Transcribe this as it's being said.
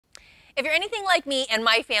If you're anything like me and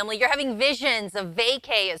my family, you're having visions of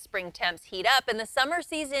vacay as spring temps heat up and the summer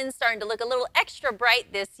season's starting to look a little extra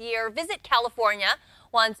bright this year. Visit California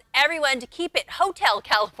wants everyone to keep it Hotel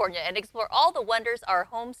California and explore all the wonders our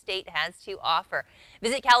home state has to offer.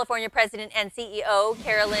 Visit California President and CEO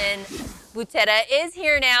Carolyn Butetta is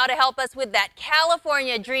here now to help us with that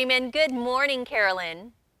California dreamin'. Good morning,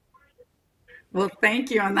 Carolyn. Well,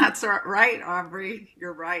 thank you. And that's right, Aubrey.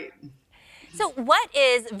 You're right. So, what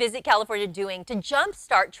is Visit California doing to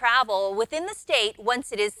jumpstart travel within the state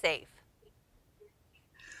once it is safe?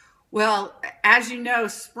 Well, as you know,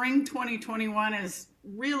 spring 2021 is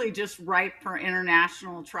really just ripe for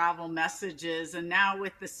international travel messages. And now,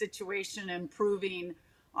 with the situation improving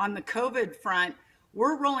on the COVID front,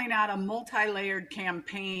 we're rolling out a multi layered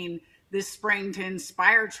campaign this spring to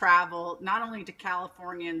inspire travel, not only to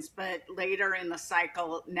Californians, but later in the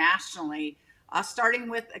cycle nationally. Starting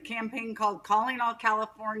with a campaign called Calling All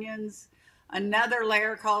Californians, another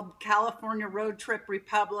layer called California Road Trip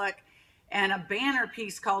Republic, and a banner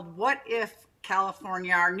piece called What If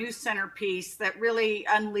California, our new centerpiece that really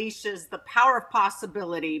unleashes the power of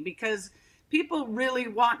possibility because people really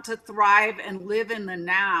want to thrive and live in the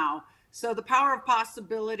now. So the power of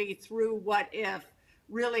possibility through What If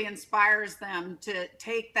really inspires them to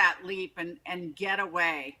take that leap and get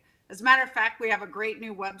away. As a matter of fact, we have a great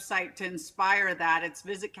new website to inspire that. It's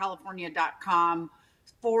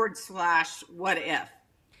visitcalifornia.com/what if.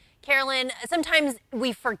 Carolyn, sometimes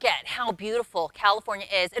we forget how beautiful California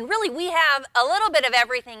is. And really, we have a little bit of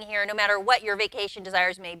everything here, no matter what your vacation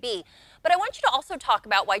desires may be. But I want you to also talk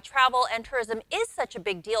about why travel and tourism is such a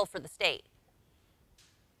big deal for the state.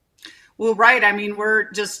 Well, right. I mean,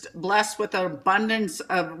 we're just blessed with an abundance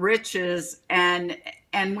of riches and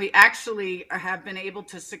we actually have been able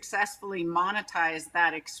to successfully monetize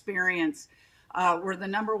that experience. We're the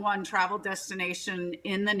number one travel destination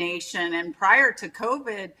in the nation. And prior to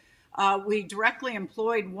COVID, we directly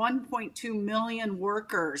employed 1.2 million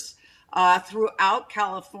workers throughout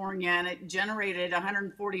California, and it generated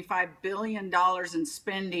 $145 billion in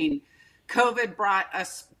spending. COVID brought a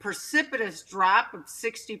precipitous drop of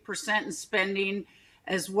 60% in spending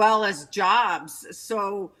as well as jobs.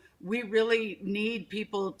 So we really need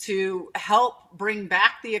people to help bring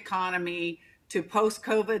back the economy to post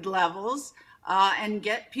COVID levels and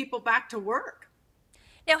get people back to work.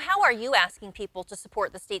 Now, how are you asking people to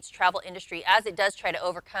support the state's travel industry as it does try to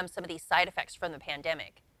overcome some of these side effects from the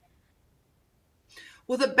pandemic?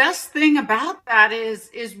 Well, the best thing about that is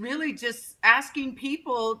really just asking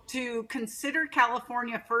people to consider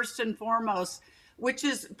California first and foremost, which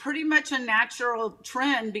is pretty much a natural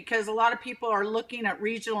trend because a lot of people are looking at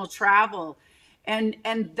regional travel. And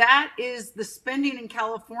that is the spending in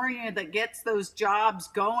California that gets those jobs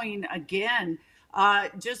going again.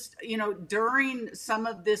 Just, during some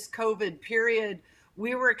of this COVID period,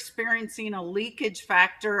 we were experiencing a leakage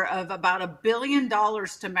factor of about $1 billion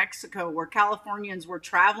to Mexico, where Californians were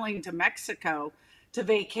traveling to Mexico to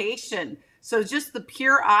vacation. So just the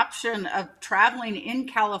pure option of traveling in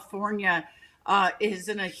California is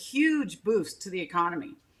in a huge boost to the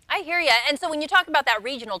economy. I hear you. And so when you talk about that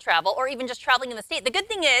regional travel or even just traveling in the state, the good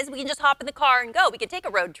thing is we can just hop in the car and go. We can take a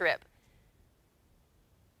road trip.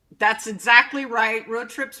 That's exactly right. Road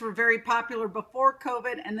trips were very popular before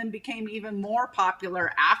COVID and then became even more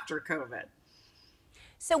popular after COVID.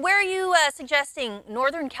 So where are you suggesting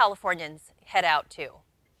Northern Californians head out to?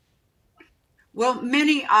 Well,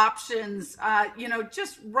 many options,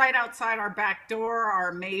 just right outside our back door, our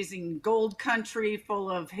amazing gold country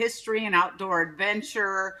full of history and outdoor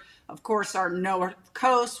adventure. Of course, our North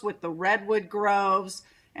Coast with the redwood groves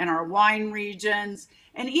and our wine regions.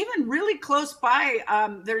 And even really close by,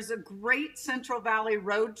 there's a great Central Valley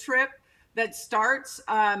road trip that starts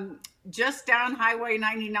just down Highway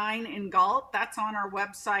 99 in Galt. That's on our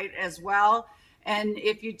website as well. And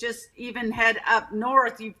if you just even head up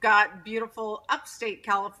north, you've got beautiful upstate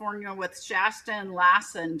California with Shasta and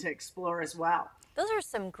Lassen to explore as well. Those are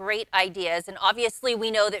some great ideas. And obviously,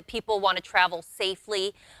 we know that people want to travel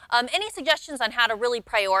safely. Any suggestions on how to really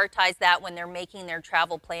prioritize that when they're making their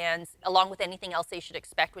travel plans, along with anything else they should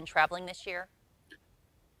expect when traveling this year?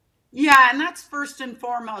 Yeah, and that's first and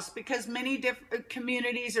foremost because many different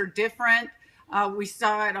communities are different. We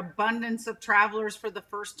saw an abundance of travelers for the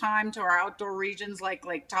first time to our outdoor regions like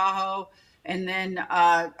Lake Tahoe, and then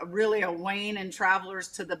really a wane in travelers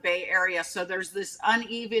to the Bay Area. So there's this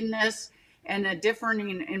unevenness and a differing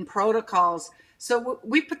in protocols. So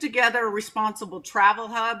we put together a responsible travel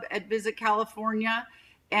hub at Visit California,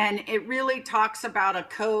 and it really talks about a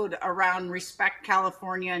code around respect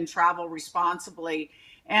California and travel responsibly.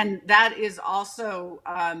 And that is also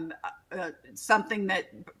something that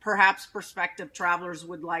perhaps prospective travelers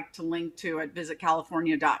would like to link to at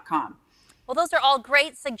visitcalifornia.com. Well, those are all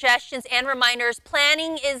great suggestions and reminders.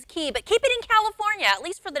 Planning is key, but keep it in California, at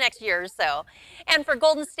least for the next year or so. And for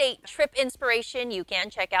Golden State trip inspiration, you can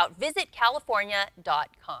check out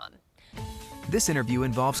visitcalifornia.com. This interview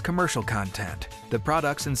involves commercial content. The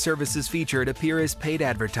products and services featured appear as paid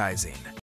advertising.